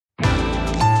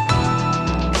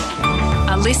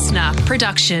listener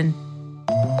production.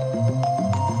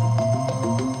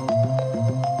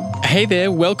 Hey there,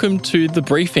 welcome to The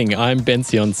Briefing. I'm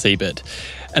Bension Siebert.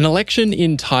 An election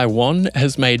in Taiwan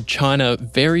has made China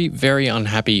very, very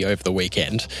unhappy over the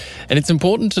weekend. And it's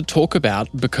important to talk about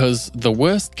because the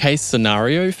worst case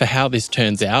scenario for how this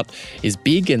turns out is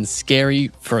big and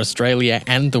scary for Australia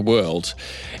and the world.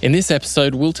 In this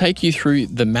episode, we'll take you through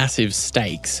the massive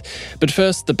stakes. But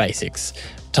first, the basics.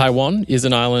 Taiwan is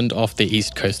an island off the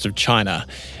east coast of China.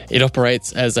 It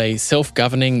operates as a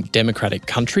self-governing democratic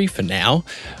country for now,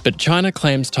 but China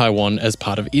claims Taiwan as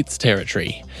part of its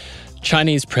territory.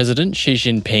 Chinese President Xi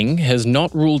Jinping has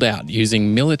not ruled out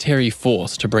using military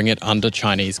force to bring it under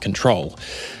Chinese control.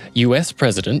 US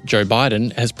President Joe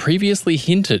Biden has previously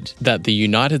hinted that the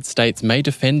United States may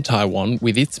defend Taiwan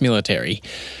with its military.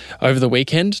 Over the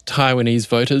weekend, Taiwanese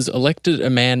voters elected a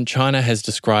man China has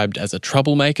described as a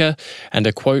troublemaker and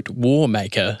a, quote, war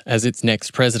maker as its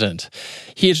next president.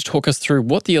 Here to talk us through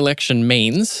what the election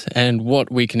means and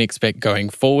what we can expect going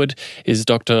forward is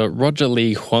Dr. Roger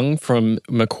Lee Huang from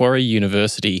Macquarie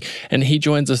University, and he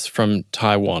joins us from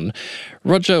Taiwan.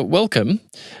 Roger, welcome.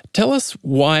 Tell us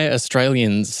why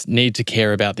Australians need to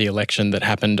care about the election that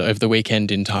happened over the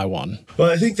weekend in Taiwan. Well,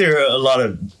 I think there are a lot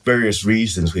of various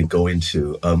reasons we can go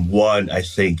into. One, I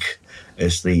think,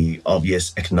 is the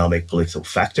obvious economic political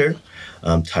factor.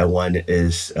 Taiwan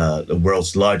is the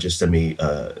world's largest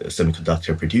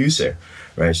semiconductor producer,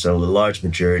 right? So the large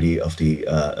majority of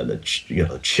the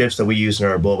chips that we use in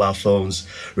our mobile phones,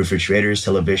 refrigerators,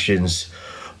 televisions,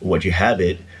 what you have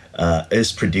it,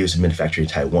 is produced and manufactured in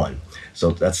Taiwan.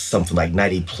 So that's something like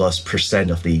 90+%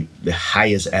 of the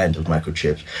highest end of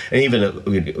microchips. And even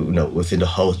within the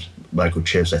whole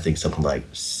microchips, I think something like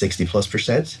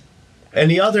 60+%. And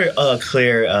the other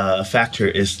clear factor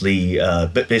is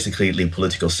basically the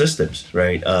political systems,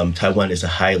 right? Taiwan is a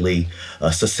highly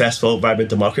successful, vibrant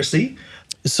democracy.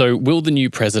 So will the new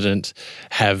president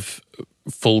have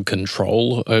full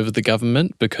control over the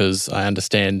government? Because I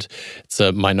understand it's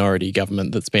a minority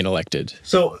government that's been elected.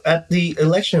 So at the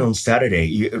election on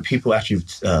Saturday, people actually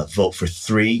vote for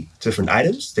three different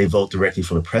items. They vote directly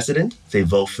for the president, they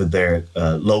vote for their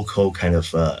local kind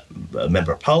of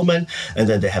member of parliament, and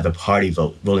then they have a party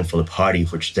vote, voting for the party,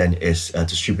 which then is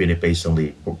distributed based on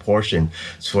the proportion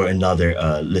for another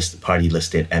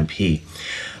party-listed MP.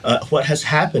 What has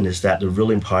happened is that the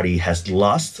ruling party has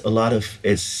lost a lot of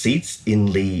its seats in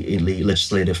the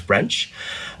legislative branch.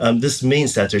 This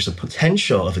means that there's a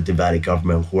potential of a divided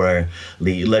government where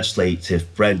the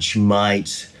legislative branch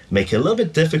might make it a little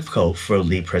bit difficult for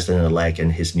the president-elect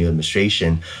and his new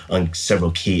administration on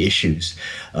several key issues,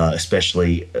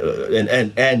 especially,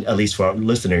 and at least for our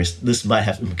listeners, this might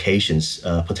have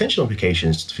potential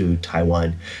implications to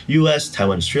Taiwan, U.S.,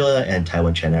 Taiwan, Australia, and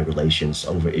Taiwan-China relations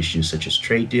over issues such as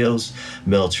trade deals,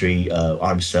 military,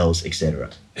 arms sales, etc.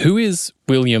 Who is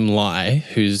William Lai,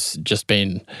 who's just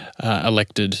been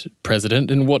elected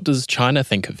president, and what does China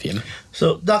think of him?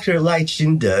 So Dr. Lai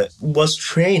Ching-te was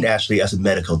trained actually as a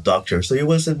medical doctor. So he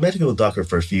was a medical doctor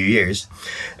for a few years.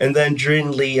 And then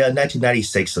during the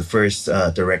 1996, the first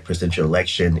direct presidential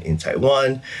election in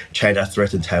Taiwan, China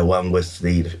threatened Taiwan with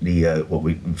the what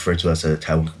we refer to as a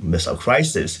Taiwan missile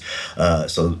crisis.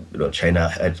 So China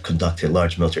had conducted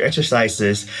large military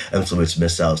exercises and flew its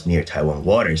missiles near Taiwan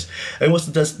waters. And it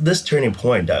was this turning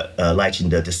point that Lai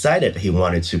Ching-te decided he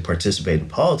wanted to participate in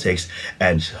politics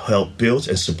and help build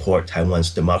and support Taiwan's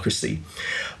democracy.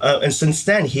 And since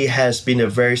then, he has been a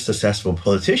very successful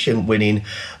politician, winning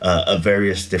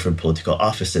various different political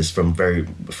offices from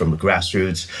the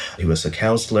grassroots. He was a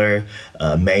councillor,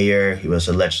 mayor, he was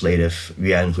a legislative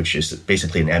yuan, which is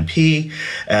basically an MP,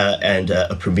 and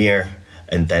a premier,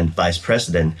 and then vice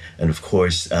president, and of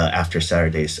course, after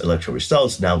Saturday's electoral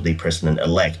results, now the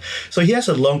president-elect. So he has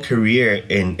a long career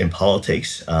in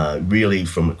politics, really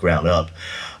from the ground up.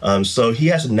 So he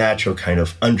has a natural kind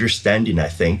of understanding, I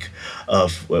think,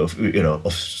 of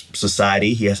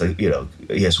society. He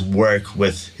has worked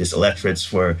with his electorates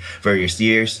for various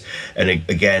years, and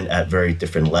again at very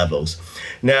different levels.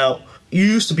 Now, he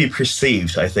used to be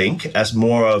perceived, I think, as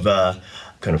more of a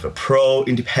kind of a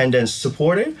pro-independence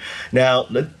supporter. Now,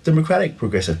 the Democratic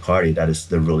Progressive Party, that is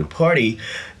the ruling party,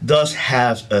 does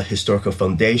have a historical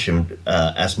foundation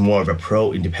as more of a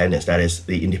pro-independence, that is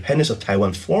the independence of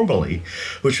Taiwan formally,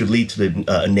 which would lead to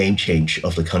the name change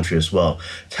of the country as well.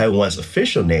 Taiwan's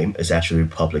official name is actually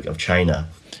Republic of China.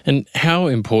 And how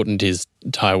important is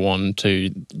Taiwan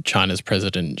to China's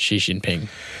President Xi Jinping?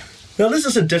 Now, this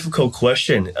is a difficult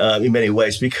question in many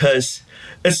ways because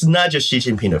It's not just Xi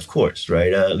Jinping, of course,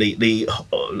 right? The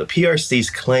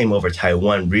PRC's claim over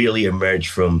Taiwan really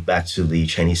emerged from back to the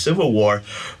Chinese Civil War,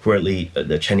 where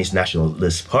the Chinese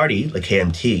Nationalist Party, the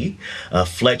KMT,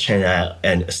 fled China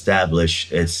and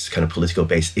established its kind of political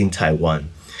base in Taiwan.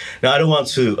 Now, I don't want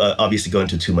to obviously go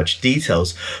into too much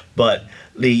details, but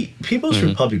the People's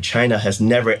Republic of China has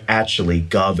never actually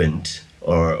governed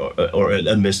or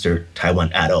administered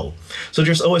Taiwan at all. So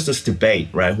there's always this debate,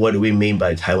 right? What do we mean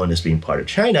by Taiwan as being part of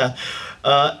China?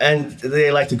 And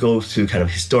they like to go to kind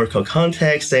of historical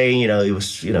context, saying, it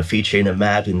was, featured in a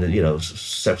map in the,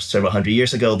 several hundred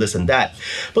years ago, this and that.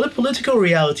 But the political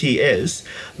reality is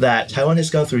that Taiwan has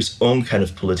gone through its own kind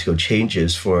of political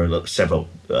changes for several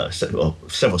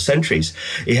centuries.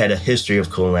 It had a history of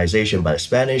colonization by the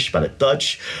Spanish, by the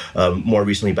Dutch, more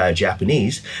recently by the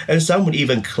Japanese. And some would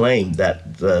even claim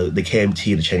that the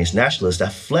KMT, the Chinese nationalists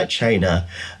that fled China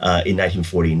in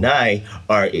 1949,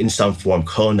 are in some form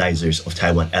colonizers of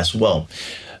Taiwan as well.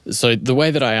 So the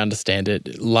way that I understand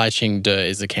it, Lai Ching-te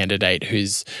is a candidate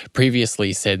who's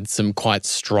previously said some quite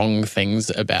strong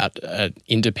things about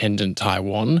independent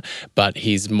Taiwan, but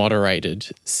he's moderated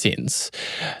since.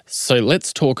 So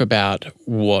let's talk about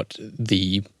what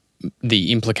the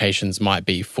implications might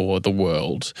be for the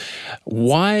world.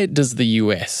 Why does the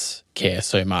US care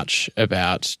so much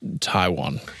about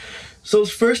Taiwan? So the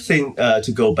first thing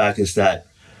to go back is that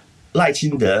Lai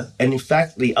Ching-te, and in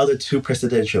fact the other two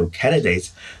presidential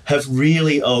candidates, have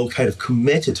really all kind of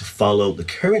committed to follow the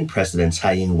current president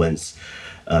Tsai Ing-wen's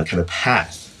kind of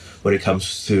path when it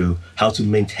comes to how to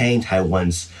maintain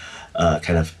Taiwan's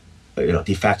kind of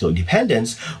de facto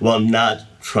independence while not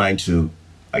trying to,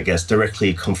 I guess,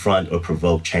 directly confront or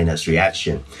provoke China's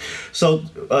reaction. So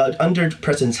under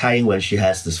President Tsai Ing-wen, she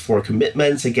has this 4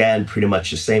 commitments. Again, pretty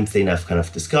much the same thing I've kind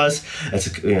of discussed. It's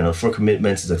 4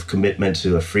 commitments is a commitment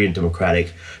to a free and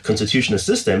democratic constitutional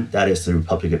system. That is the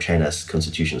Republic of China's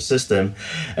constitutional system.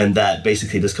 And that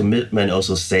basically this commitment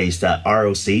also says that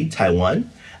ROC, Taiwan,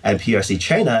 and PRC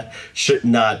China should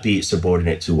not be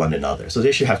subordinate to one another. So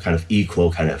they should have kind of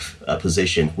equal kind of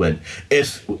position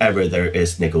if ever there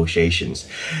is negotiations.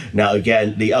 Now,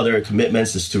 again, the other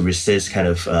commitments is to resist kind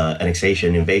of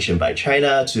annexation, invasion by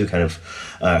China to kind of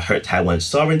hurt Taiwan's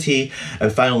sovereignty.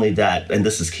 And finally and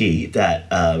this is key,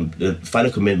 that the final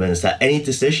commitment is that any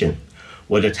decision,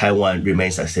 whether Taiwan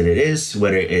remains as it is,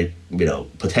 whether it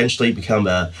potentially become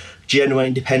a genuine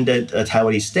independent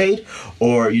Taiwanese state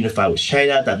or unify with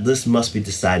China, that this must be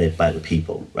decided by the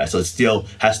people, right? So it still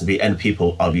has to be, and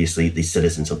people, obviously, the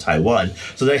citizens of Taiwan.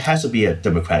 So there has to be a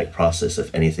democratic process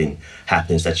if anything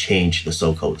happens that change the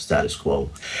so-called status quo.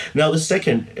 Now, the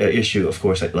second issue, of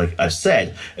course, like I've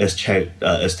said, is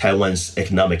Taiwan's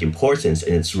economic importance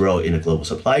and its role in the global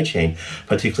supply chain,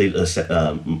 particularly the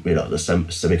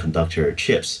semiconductor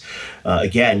chips.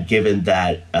 Again, given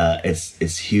that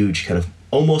it's huge kind of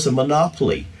almost a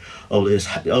monopoly of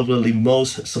the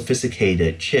most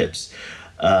sophisticated chips.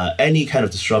 Any kind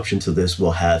of disruption to this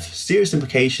will have serious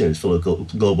implications for the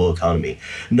global economy,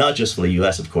 not just for the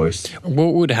US, of course.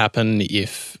 What would happen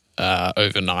if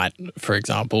overnight, for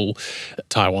example,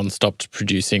 Taiwan stopped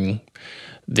producing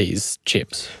these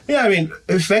chips? Yeah, I mean,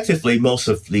 effectively, most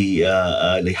of the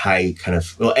high kind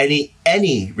of,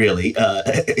 any really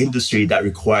industry that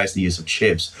requires the use of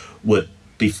chips would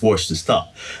be forced to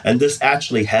stop. And this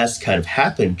actually has kind of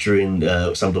happened during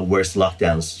some of the worst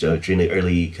lockdowns during the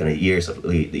early kind of years of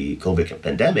the COVID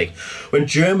pandemic, when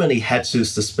Germany had to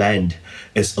suspend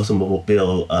its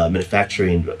automobile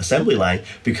manufacturing assembly line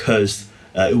because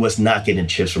it was not getting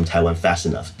chips from Taiwan fast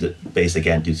enough, based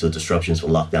again due to disruptions from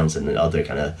lockdowns and other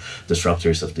kind of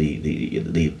disruptors of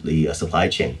the supply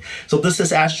chain. So this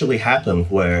has actually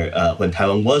happened where when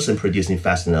Taiwan wasn't producing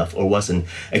fast enough or wasn't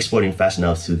exporting fast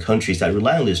enough to countries that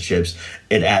rely on these chips,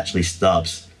 it actually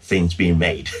stops things being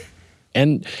made.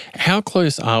 And how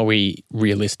close are we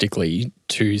realistically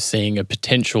to seeing a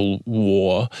potential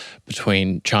war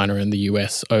between China and the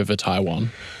US over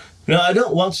Taiwan? Now, I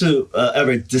don't want to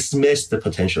ever dismiss the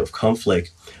potential of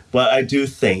conflict, but I do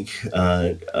think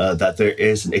that there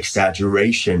is an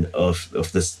exaggeration of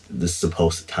this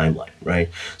supposed timeline, right?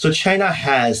 So China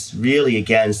has really,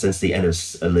 again, since the end of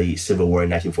the Civil War in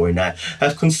 1949,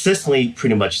 have consistently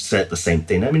pretty much said the same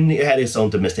thing. I mean, it had its own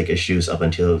domestic issues up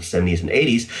until the 70s and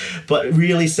 80s, but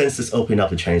really since this opening up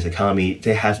the Chinese economy,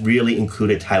 they have really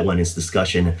included Taiwan in this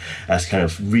discussion as kind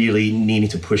of really needing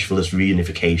to push for this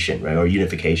reunification, right? Or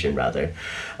unification, rather,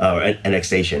 or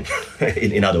annexation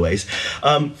in other ways.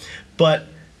 But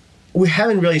we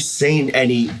haven't really seen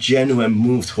any genuine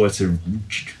move towards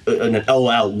an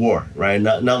all-out war, right?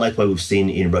 Not like what we've seen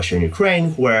in Russia and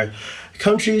Ukraine, where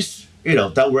countries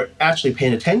that were actually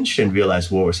paying attention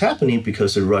realized what was happening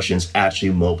because the Russians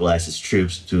actually mobilized its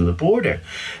troops to the border.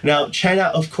 Now,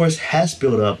 China, of course, has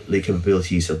built up the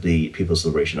capabilities of the People's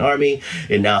Liberation Army.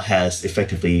 It now has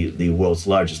effectively the world's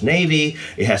largest navy.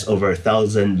 It has over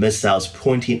 1,000 missiles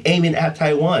aiming at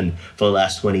Taiwan for the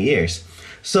last 20 years.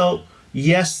 So,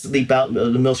 yes, the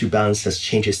military balance has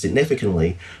changed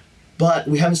significantly, but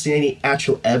we haven't seen any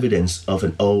actual evidence of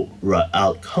an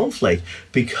all-out conflict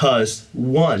because,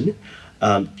 one,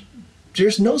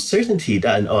 there's no certainty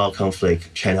that in all-out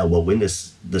conflict, China will win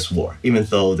this war, even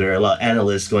though there are a lot of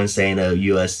analysts going saying the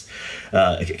U.S.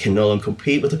 Can no longer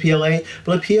compete with the PLA,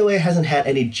 but the PLA hasn't had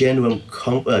any genuine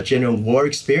war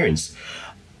experience.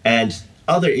 And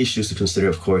other issues to consider,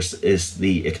 of course, is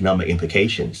the economic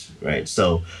implications, right?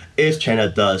 So if China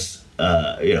does,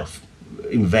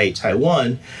 invade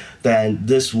Taiwan, then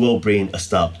this will bring a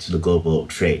stop to the global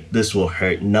trade. This will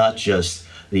hurt not just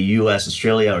the U.S.,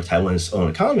 Australia, or Taiwan's own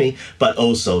economy, but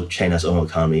also China's own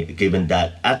economy, given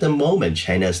that at the moment,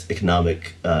 China's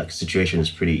economic situation is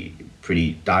pretty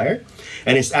dire.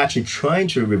 And it's actually trying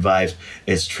to revive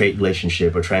its trade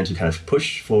relationship or trying to kind of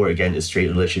push forward again its trade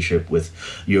relationship with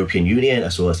European Union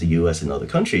as well as the U.S. and other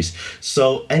countries.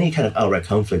 So any kind of outright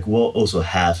conflict will also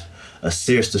have a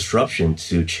serious disruption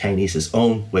to Chinese's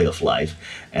own way of life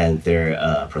and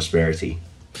their prosperity.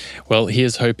 Well,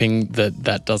 here's hoping that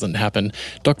that doesn't happen.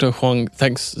 Dr. Huang,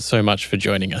 thanks so much for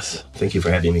joining us. Thank you for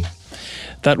having me.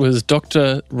 That was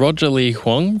Dr. Roger Lee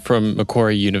Huang from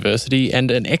Macquarie University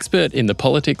and an expert in the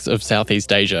politics of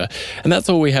Southeast Asia. And that's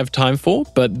all we have time for,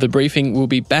 but the briefing will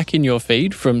be back in your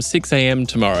feed from 6 a.m.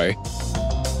 tomorrow.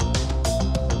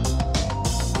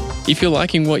 If you're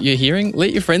liking what you're hearing,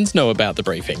 let your friends know about the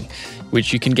briefing,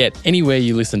 which you can get anywhere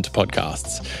you listen to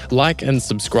podcasts. Like and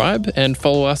subscribe and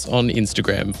follow us on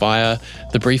Instagram via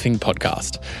The Briefing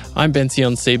Podcast. I'm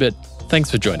Bension Siebert. Thanks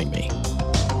for joining me.